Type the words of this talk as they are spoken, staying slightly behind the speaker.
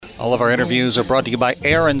All of our interviews are brought to you by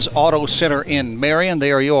Aaron's Auto Center in Marion.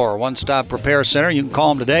 They are your one-stop repair center. You can call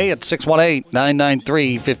them today at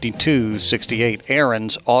 618-993-5268.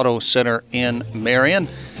 Aaron's Auto Center in Marion.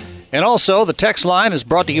 And also, the text line is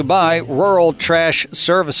brought to you by Rural Trash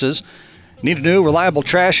Services. Need a new, reliable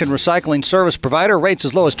trash and recycling service provider? Rates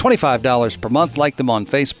as low as $25 per month. Like them on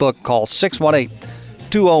Facebook. Call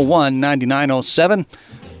 618-201-9907.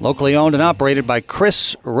 Locally owned and operated by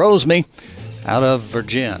Chris Roseme out of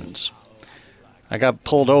Virgins. I got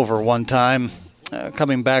pulled over one time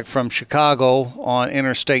coming back from Chicago on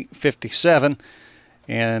Interstate 57,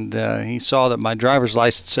 and he saw that my driver's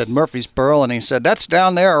license said Murfreesboro, and he said, "That's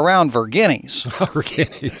down there around Virginny's."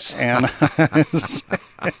 Virginny's. And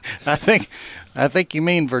I think you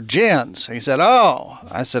mean Virgins. He said, "Oh."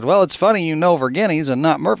 I said, "Well, it's funny you know Virginny's and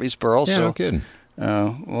not Murfreesboro." Yeah, so, no kidding.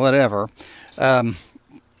 Whatever.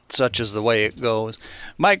 Such is the way it goes.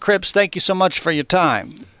 Mike Cripps, thank you so much for your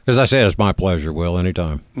time. As I said, it's my pleasure, Will,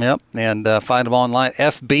 anytime. Yep, and find them online,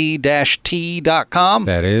 fb-t.com.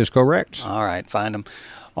 That is correct. All right, find them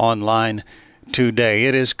online today.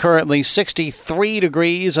 It is currently 63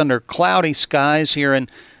 degrees under cloudy skies here in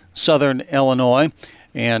southern Illinois,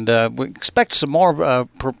 and we expect some more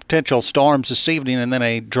potential storms this evening and then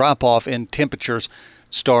a drop-off in temperatures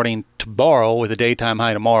starting tomorrow with a daytime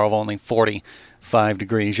high tomorrow of only 45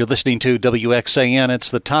 degrees. You're listening to WXAN.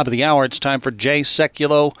 It's the top of the hour. It's time for Jay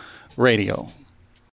Sekulow Radio.